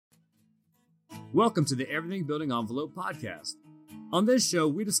Welcome to the Everything Building Envelope podcast. On this show,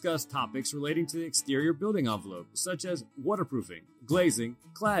 we discuss topics relating to the exterior building envelope, such as waterproofing, glazing,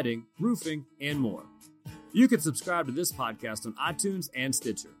 cladding, roofing, and more. You can subscribe to this podcast on iTunes and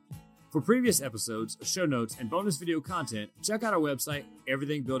Stitcher. For previous episodes, show notes, and bonus video content, check out our website,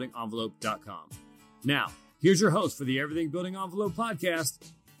 everythingbuildingenvelope.com. Now, here's your host for the Everything Building Envelope podcast.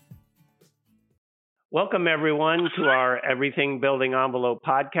 Welcome, everyone, to our Everything Building Envelope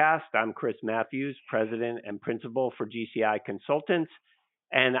podcast. I'm Chris Matthews, President and Principal for GCI Consultants,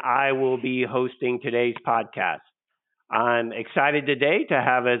 and I will be hosting today's podcast. I'm excited today to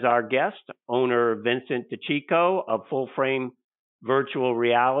have as our guest owner Vincent DeChico of Full Frame Virtual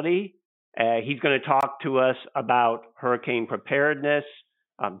Reality. He's going to talk to us about hurricane preparedness,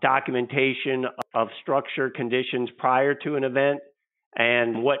 documentation of structure conditions prior to an event,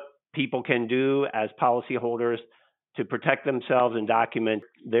 and what people can do as policyholders to protect themselves and document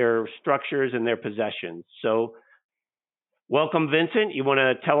their structures and their possessions. So welcome, Vincent. You want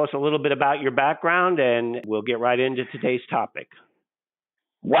to tell us a little bit about your background, and we'll get right into today's topic.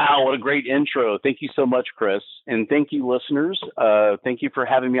 Wow, what a great intro. Thank you so much, Chris. And thank you, listeners. Thank you for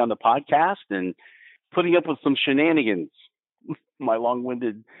having me on the podcast and putting up with some shenanigans, my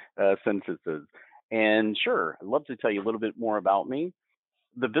long-winded sentences. And sure, I'd love to tell you a little bit more about me.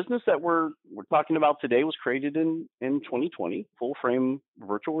 The business that we're talking about today was created in 2020, Full Frame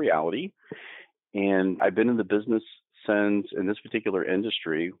Virtual Reality. And I've been in the business since, in this particular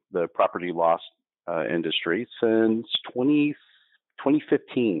industry, the property loss industry, since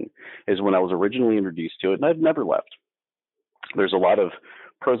 2015 is when I was originally introduced to it, and I've never left. There's a lot of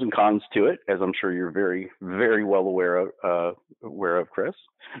pros and cons to it, as I'm sure you're very, very well aware of, Chris.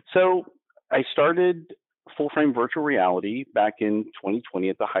 So I started Full Frame Virtual Reality back in 2020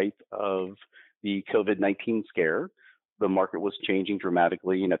 at the height of the COVID-19 scare. The market was changing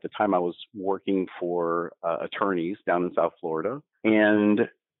dramatically, and at the time I was working for attorneys down in South Florida and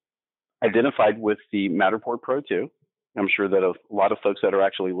identified with the Matterport Pro 2. I'm sure that a lot of folks that are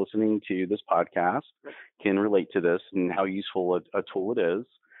actually listening to this podcast can relate to this and how useful a tool it is.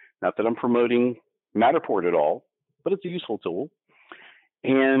 Not that I'm promoting Matterport at all, but it's a useful tool.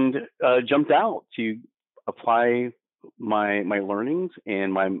 And jumped out to apply my learnings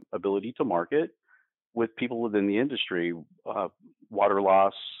and my ability to market with people within the industry, water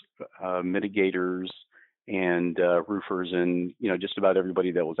loss mitigators and roofers, and just about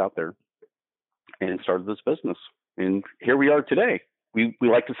everybody that was out there, and started this business. And here we are today. We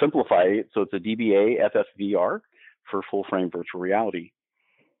like to simplify it, so it's a DBA FFVR for Full Frame Virtual Reality.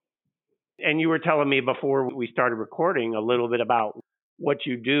 And you were telling me before we started recording a little bit about what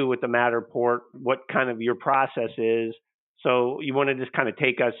you do with the Matterport, what kind of your process is. So you want to just kind of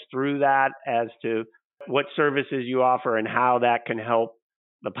take us through that as to what services you offer and how that can help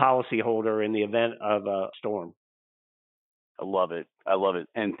the policyholder in the event of a storm. I love it.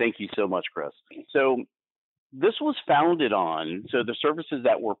 And thank you so much, Chris. So this was founded on, so the services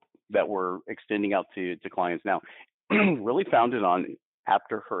that we're extending out to clients now really founded on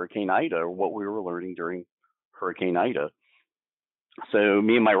after Hurricane Ida, or what we were learning during Hurricane Ida. So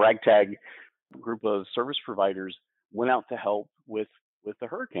me and my ragtag group of service providers went out to help with the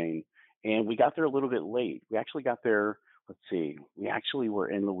hurricane, and we got there a little bit late. We actually got there, we actually were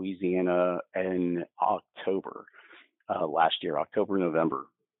in Louisiana in October last year, October, November.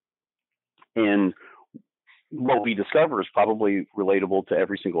 And what we discover is probably relatable to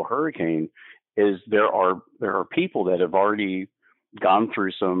every single hurricane is there are people that have already gone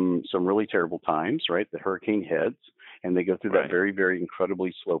through some really terrible times, right? The hurricane hits, and they go through that very, very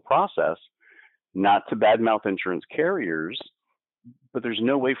incredibly slow process. Not to badmouth insurance carriers, but there's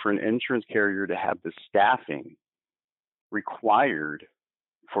no way for an insurance carrier to have the staffing required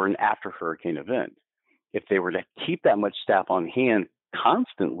for an after hurricane event. If they were to keep that much staff on hand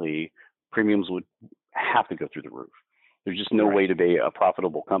constantly, premiums would have to go through the roof. There's just no way to be a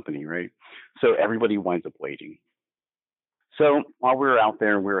profitable company, right? So everybody winds up waiting. So while we were out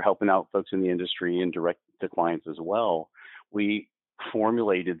there and we were helping out folks in the industry and direct to clients as well, we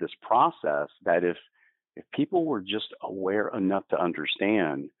formulated this process that if people were just aware enough to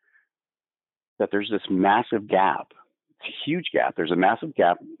understand that there's this massive gap, it's a huge gap. There's a massive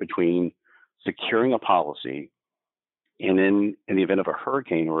gap between securing a policy and in the event of a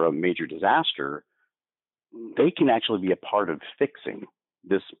hurricane or a major disaster, they can actually be a part of fixing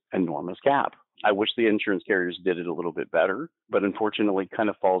this enormous gap. I wish the insurance carriers did it a little bit better, but unfortunately kind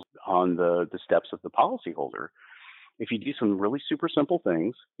of falls on the steps of the policyholder. If you do some really super simple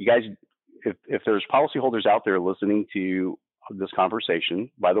things, you guys, if there's policyholders out there listening to this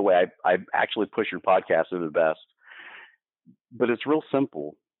conversation, by the way, I actually push your podcast to the best, but it's real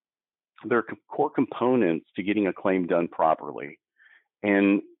simple. they're core components to getting a claim done properly.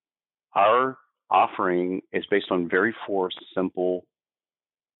 And our offering is based on very four simple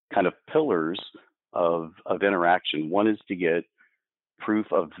kind of pillars of interaction. One is to get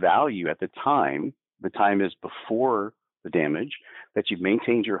proof of value at the time. The time is before the damage, that you've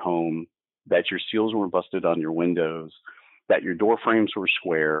maintained your home, that your seals weren't busted on your windows, that your door frames were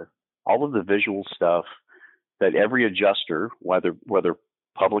square, all of the visual stuff that every adjuster, whether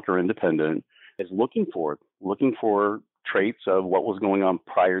public or independent, is looking for traits of what was going on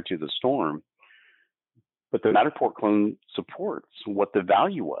prior to the storm. But the Matterport clone supports what the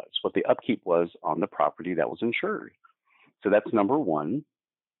value was, what the upkeep was on the property that was insured. So that's number one.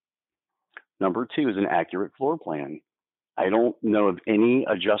 Number two is an accurate floor plan. I don't know of any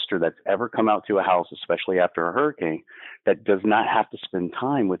adjuster that's ever come out to a house, especially after a hurricane, that does not have to spend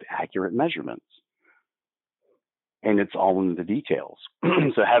time with accurate measurements. And it's all in the details.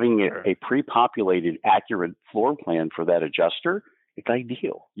 So having a pre-populated, accurate floor plan for that adjuster, it's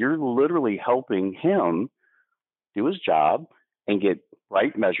ideal. You're literally helping him do his job and get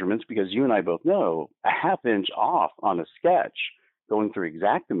right measurements, because you and I both know a half inch off on a sketch going through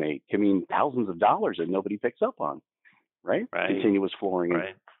Xactimate can mean thousands of dollars that nobody picks up on, right? Continuous flooring and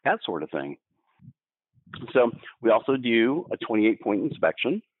that sort of thing. So we also do a 28-point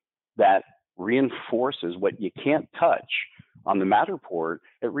inspection that reinforces what you can't touch on the Matterport.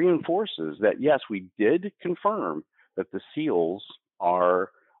 It reinforces that, yes, we did confirm that the seals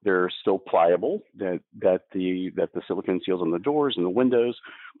they're still pliable, that the silicone seals on the doors and the windows,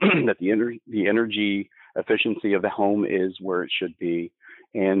 that the energy efficiency of the home is where it should be.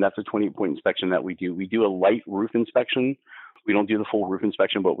 And that's a 28-point inspection that we do. We do a light roof inspection. We don't do the full roof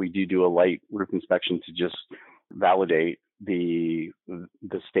inspection, but we do a light roof inspection to just validate the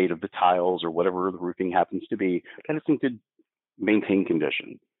state of the tiles or whatever the roofing happens to be. That it's in good maintained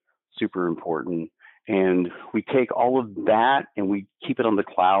condition. Super important. And we take all of that and we keep it on the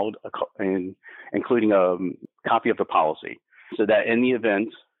cloud, and including a copy of the policy, so that in the event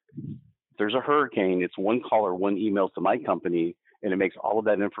there's a hurricane, it's one call or one email to my company, and it makes all of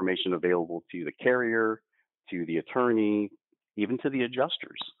that information available to the carrier, to the attorney, even to the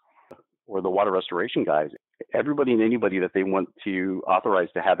adjusters or the water restoration guys. Everybody and anybody that they want to authorize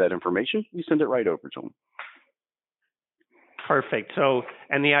to have that information, we send it right over to them. Perfect. So,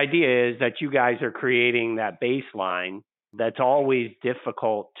 and the idea is that you guys are creating that baseline that's always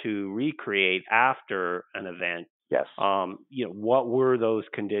difficult to recreate after an event. Yes. What were those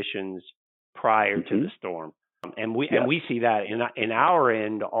conditions prior to the storm? And we see that in our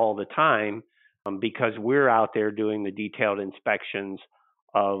end all the time, because we're out there doing the detailed inspections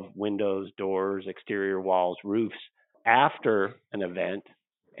of windows, doors, exterior walls, roofs after an event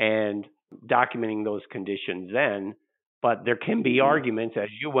and documenting those conditions then. But there can be arguments, as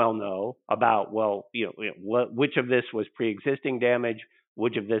you well know, about, which of this was pre-existing damage,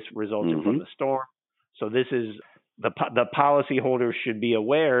 which of this resulted from the storm. So this is the policyholders should be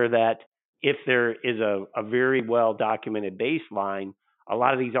aware that if there is a very well documented baseline, a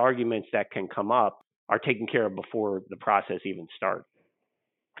lot of these arguments that can come up are taken care of before the process even starts.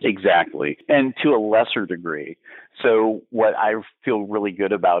 Exactly. And to a lesser degree. So what I feel really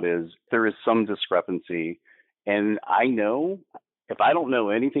good about is there is some discrepancy. And I know, if I don't know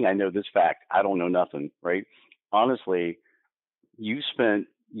anything, I know this fact. I don't know nothing, right? Honestly, you spent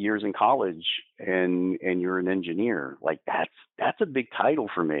years in college and you're an engineer. Like that's a big title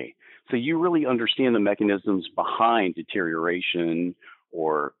for me. So you really understand the mechanisms behind deterioration,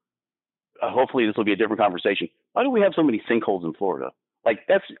 or hopefully this will be a different conversation. Why do we have so many sinkholes in Florida? Like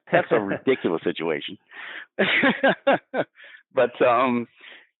that's a ridiculous situation. But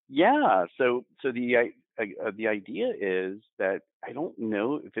yeah, so the idea is that I don't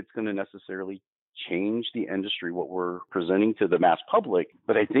know if it's going to necessarily change the industry, what we're presenting to the mass public,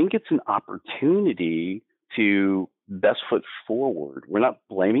 but I think it's an opportunity to best foot forward. We're not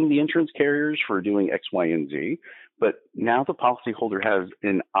blaming the insurance carriers for doing X, Y, and Z, but now the policyholder has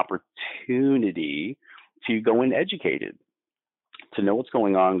an opportunity to go in educated, to know what's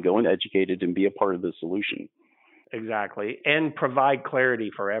going on, go in educated, and be a part of the solution. Exactly, and provide clarity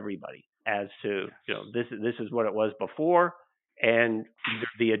for everybody as to, this is what it was before, and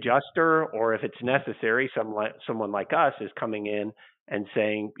the adjuster, or if it's necessary, someone like us is coming in and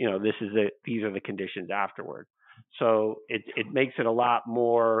saying, these are the conditions afterward. So it makes it a lot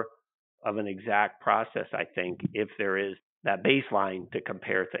more of an exact process, I think, if there is that baseline to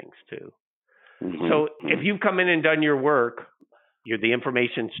compare things to. Mm-hmm. So if you've come in and done your work, the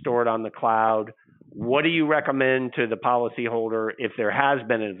information stored on the cloud, what do you recommend to the policyholder if there has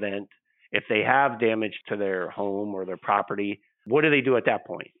been an event, if they have damage to their home or their property? What do they do at that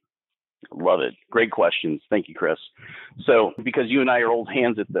point? Love it. Great questions. Thank you, Chris. So, because you and I are old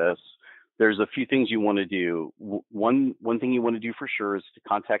hands at this, there's a few things you want to do. One thing you want to do for sure is to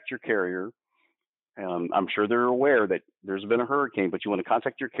contact your carrier. I'm sure they're aware that there's been a hurricane, but you want to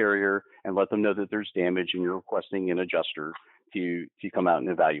contact your carrier and let them know that there's damage and you're requesting an adjuster to come out and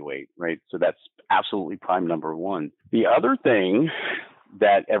evaluate, right? So that's absolutely prime number one. The other thing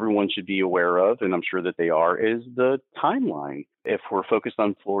that everyone should be aware of, and I'm sure that they are, is the timeline. If we're focused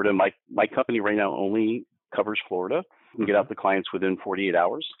on Florida, my company right now only covers Florida. We can get out the clients within 48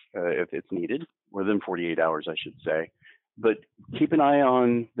 hours if it's needed, within 48 hours, I should say. But keep an eye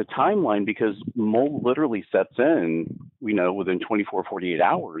on the timeline because mold literally sets in, within 24, 48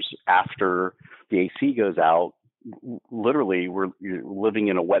 hours after the AC goes out. Literally, you're living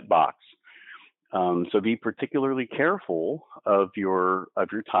in a wet box. So be particularly careful of your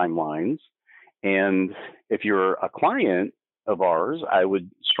timelines. And if you're a client of ours, I would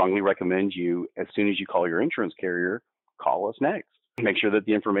strongly recommend you, as soon as you call your insurance carrier, call us next. Make sure that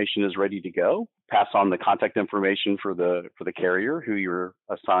the information is ready to go. Pass on the contact information for the carrier who your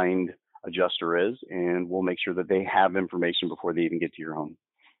assigned adjuster is, and we'll make sure that they have information before they even get to your home.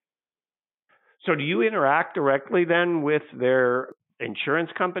 So do you interact directly then with their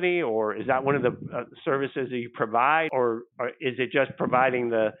insurance company, or is that one of the services that you provide, or is it just providing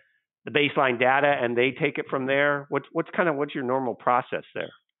the baseline data and they take it from there? What's your normal process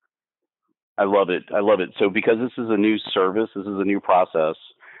there? I love it. So because this is a new service, this is a new process,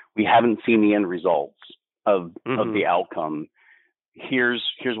 we haven't seen the end results of the outcome. Here's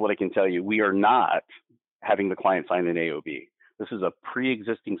what I can tell you. We are not having the client sign an AOB. This is a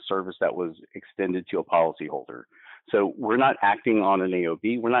pre-existing service that was extended to a policyholder. So we're not acting on an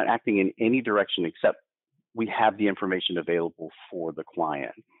AOB. We're not acting in any direction except we have the information available for the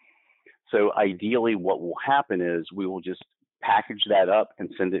client. So ideally what will happen is we will just package that up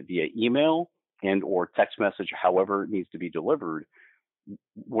and send it via email and or text message, however it needs to be delivered.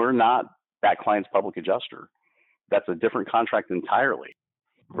 We're not that client's public adjuster. That's a different contract entirely.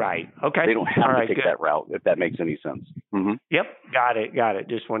 Right. Okay. They don't have to take that route, if that makes any sense. Mm-hmm. Yep. Got it.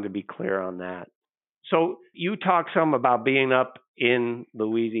 Just wanted to be clear on that. So you talked some about being up in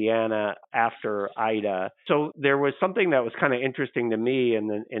Louisiana after Ida. So there was something that was kind of interesting to me in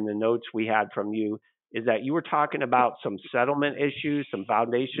the notes we had from you, is that you were talking about some settlement issues, some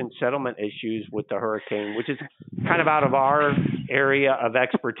foundation settlement issues with the hurricane, which is kind of out of our area of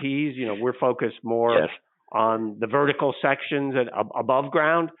expertise. We're focused more on the vertical sections and above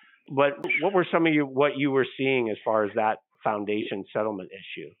ground. But what were what you were seeing as far as that foundation settlement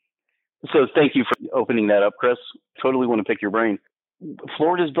issue? So thank you for opening that up, Chris. Totally want to pick your brain.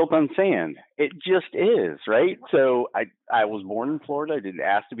 Florida is built on sand. It just is, right? So I was born in Florida. I didn't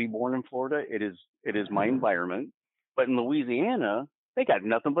ask to be born in Florida. It is my environment. But in Louisiana, they got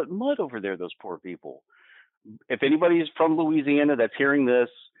nothing but mud over there, those poor people. If anybody is from Louisiana that's hearing this,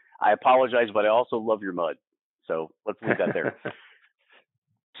 I apologize, but I also love your mud. So let's leave that there.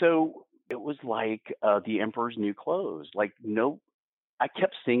 So it was like the emperor's new clothes. Like, no, I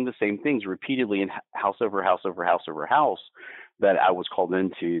kept seeing the same things repeatedly in house over house over house over house that I was called in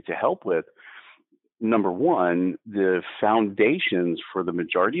to help with. Number one, the foundations for the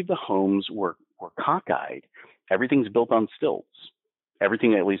majority of the homes were cockeyed. Everything's built on stilts.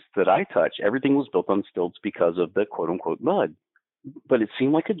 Everything, at least that I touch, everything was built on stilts because of the quote unquote mud. But it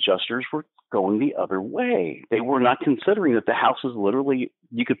seemed like adjusters were going the other way. They were not considering that the house is literally,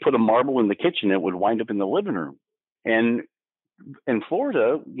 you could put a marble in the kitchen, it would wind up in the living room. And in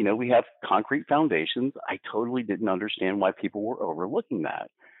Florida, we have concrete foundations. I totally didn't understand why people were overlooking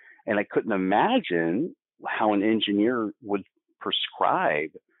that. And I couldn't imagine how an engineer would prescribe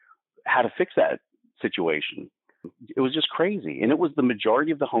how to fix that situation. It was just crazy. And it was the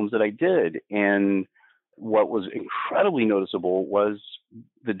majority of the homes that I did. And what was incredibly noticeable was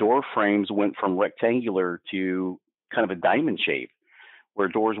the door frames went from rectangular to kind of a diamond shape, where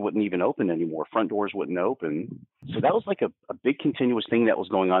doors wouldn't even open anymore. Front doors wouldn't open. So that was like a big continuous thing that was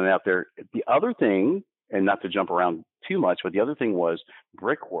going on out there. The other thing, and not to jump around too much, but the other thing was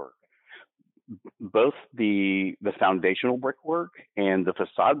brickwork. Both the foundational brickwork and the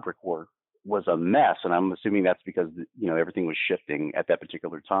facade brickwork was a mess. And I'm assuming that's because, everything was shifting at that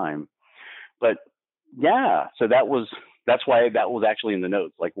particular time. But yeah, so that's why that was actually in the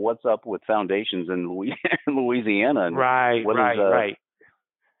notes. Like, what's up with foundations in Louisiana? And right.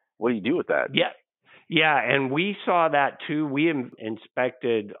 what do you do with that? Yeah, and we saw that too. We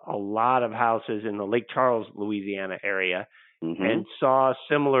inspected a lot of houses in the Lake Charles, Louisiana area, and saw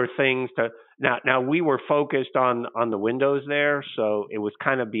similar things. Now we were focused on the windows there, so it was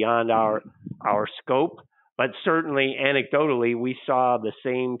kind of beyond our scope. But certainly, anecdotally, we saw the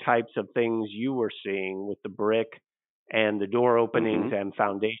same types of things you were seeing with the brick and the door openings and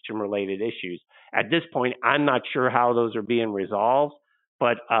foundation related issues. At this point, I'm not sure how those are being resolved,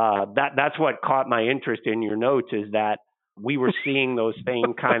 but that's what caught my interest in your notes, is that we were seeing those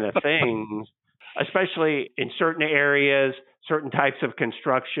same kind of things, especially in certain areas, certain types of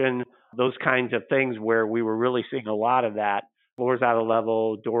construction, those kinds of things where we were really seeing a lot of that. Floors out of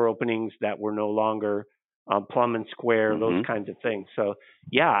level, door openings that were no longer plumb and square, those kinds of things. So,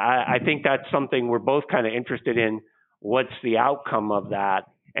 yeah, I think that's something we're both kind of interested in. What's the outcome of that?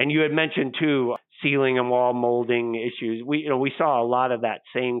 And you had mentioned too, ceiling and wall molding issues. We saw a lot of that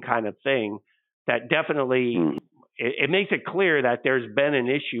same kind of thing. That definitely it makes it clear that there's been an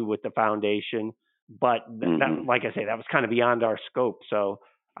issue with the foundation, but that, like I say, that was kind of beyond our scope. So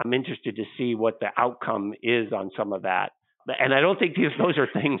I'm interested to see what the outcome is on some of that. And I don't think those are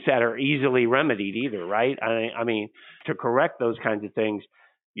things that are easily remedied either, right? I mean, to correct those kinds of things,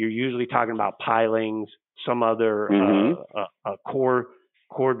 you're usually talking about pilings, some other core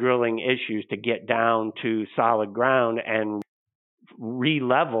drilling issues to get down to solid ground and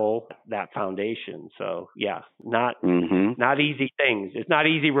re-level that foundation. So yeah, not easy things. It's not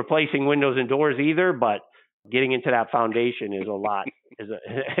easy replacing windows and doors either, but getting into that foundation is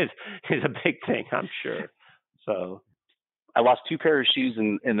a big thing, I'm sure. So I lost 2 pairs of shoes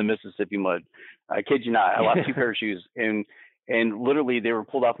in the Mississippi mud. I kid you not. I lost 2 pairs of shoes, and literally they were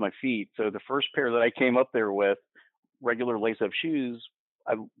pulled off my feet. So the first pair that I came up there with, regular lace-up shoes,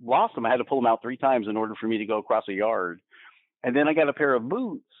 I lost them. I had to pull them out 3 times in order for me to go across a yard. And then I got a pair of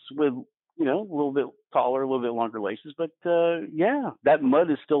boots with, a little bit taller, a little bit longer laces. But yeah, that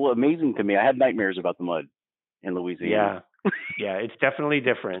mud is still amazing to me. I have nightmares about the mud in Louisiana. Yeah, it's definitely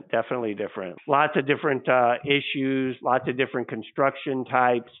different. Definitely different. Lots of different issues, lots of different construction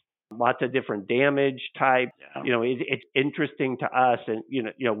types, lots of different damage types. Yeah. It's interesting to us, and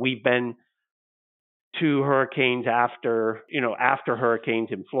we've been to hurricanes after hurricanes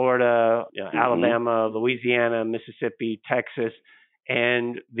in Florida, Alabama, Louisiana, Mississippi, Texas,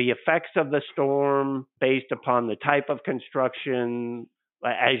 and the effects of the storm based upon the type of construction,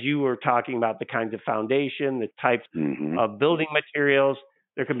 as you were talking about, the kinds of foundation, the types of building materials.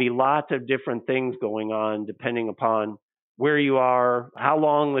 There can be lots of different things going on depending upon where you are, how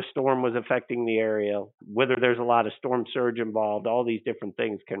long the storm was affecting the area, whether there's a lot of storm surge involved. All these different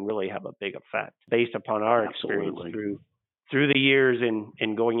things can really have a big effect based upon our experience through the years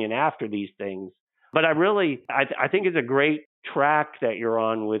in going in after these things. But I think it's a great track that you're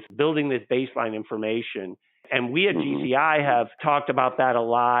on with building this baseline information. And we at GCI have talked about that a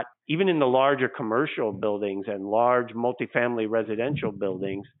lot, even in the larger commercial buildings and large multifamily residential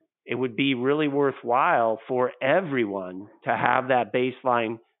buildings. It would be really worthwhile for everyone to have that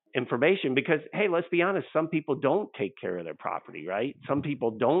baseline information because, hey, let's be honest, some people don't take care of their property, right? Some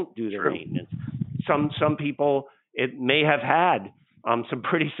people don't do their maintenance. Some people, it may have had some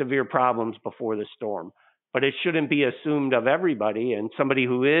pretty severe problems before the storm, but it shouldn't be assumed of everybody. And somebody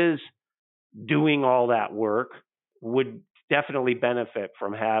who is doing all that work would definitely benefit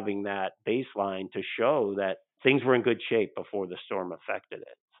from having that baseline to show that things were in good shape before the storm affected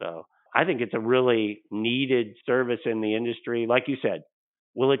it. So I think it's a really needed service in the industry. Like you said,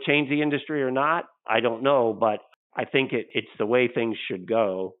 will it change the industry or not? I don't know, but I think it's the way things should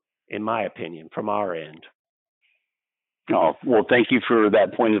go, in my opinion, from our end. Oh, well, thank you for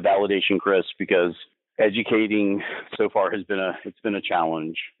that point of validation, Chris, because educating so far has been a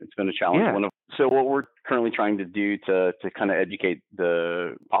challenge. It's been a challenge. Yeah. So what we're currently trying to do to kind of educate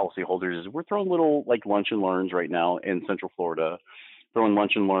the policyholders is we're throwing little like lunch and learns right now in Central Florida, throwing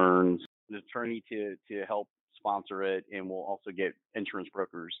lunch and learns, an attorney to help sponsor it, and we'll also get insurance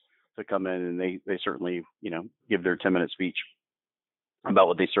brokers to come in, and they certainly, give their 10-minute speech about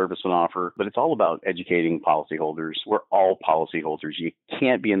what they service and offer. But it's all about educating policyholders. We're all policyholders. You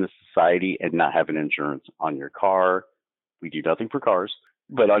can't be in this society and not have an insurance on your car. We do nothing for cars,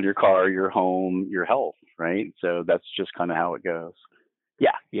 but on your car, your home, your health, right? So that's just kind of how it goes.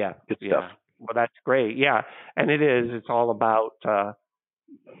 Yeah. Good stuff. Well, that's great. Yeah. And it is. It's all about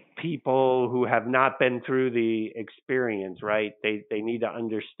people who have not been through the experience, right? They need to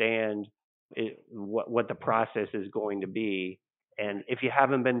understand what the process is going to be. And if you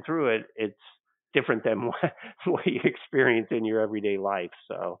haven't been through it, it's different than what you experience in your everyday life.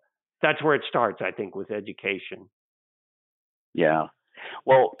 So that's where it starts, I think, with education. Yeah.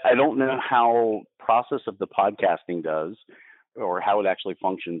 Well, I don't know how process of the podcasting does or how it actually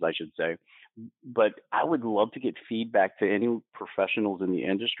functions, I should say. But I would love to get feedback to any professionals in the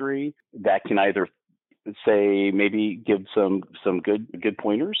industry that can either say maybe give some good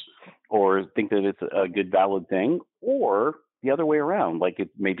pointers or think that it's a good, valid thing, or the other way around, like it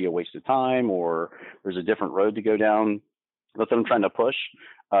may be a waste of time or there's a different road to go down. That's what I'm trying to push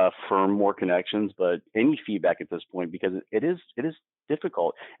for more connections, but any feedback at this point, because it is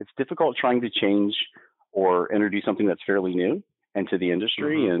difficult. It's difficult trying to change or introduce something that's fairly new into the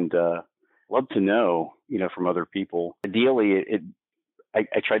industry, and love to know, from other people. Ideally, I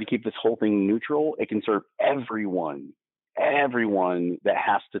try to keep this whole thing neutral. It can serve everyone that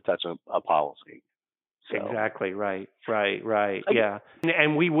has to touch a policy. So. Exactly. Right. Yeah.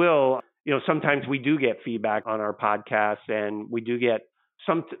 And we will, sometimes we do get feedback on our podcasts, and we do get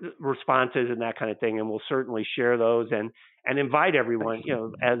some responses and that kind of thing. And we'll certainly share those and invite everyone,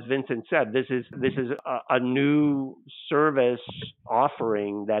 as Vincent said, this is a new service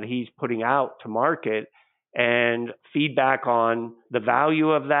offering that he's putting out to market, and feedback on the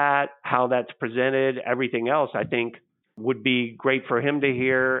value of that, how that's presented, everything else, I think would be great for him to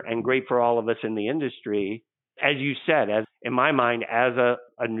hear and great for all of us in the industry. As you said, as in my mind, as a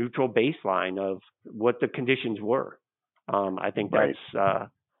neutral baseline of what the conditions were. I think that's,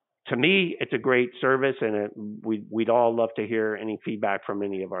 to me, it's a great service, and we'd all love to hear any feedback from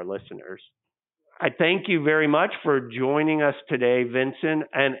any of our listeners. I thank you very much for joining us today, Vincent.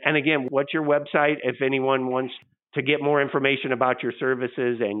 And again, what's your website if anyone wants to get more information about your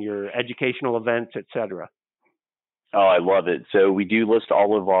services and your educational events, et cetera? Oh, I love it. So we do list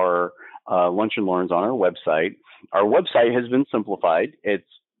all of our lunch and learns on our website. Our website has been simplified. It's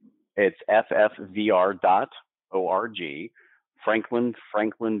ffvr.org,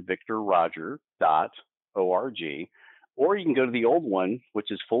 franklinvictorroger.org, or you can go to the old one,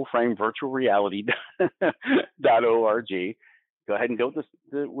 which is fullframevirtualreality.org. Go ahead and go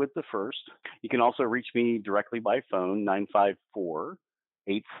with the first. You can also reach me directly by phone,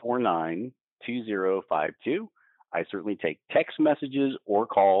 954-849-2052. I certainly take text messages or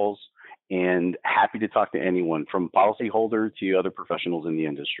calls, and happy to talk to anyone from policyholder to other professionals in the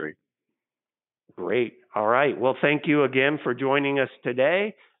industry. Great. All right. Well, thank you again for joining us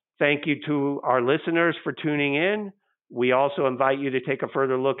today. Thank you to our listeners for tuning in. We also invite you to take a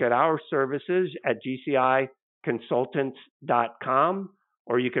further look at our services at gciconsultants.com,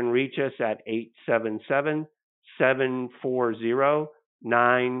 or you can reach us at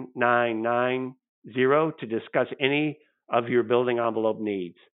 877-740-9990 to discuss any of your building envelope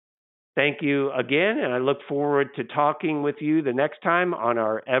needs. Thank you again, and I look forward to talking with you the next time on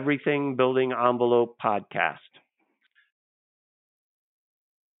our Everything Building Envelope podcast.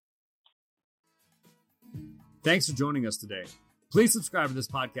 Thanks for joining us today. Please subscribe to this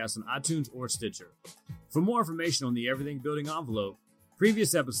podcast on iTunes or Stitcher. For more information on the Everything Building Envelope,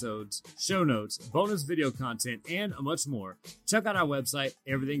 previous episodes, show notes, bonus video content, and much more, check out our website,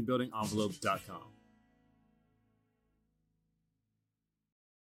 everythingbuildingenvelope.com.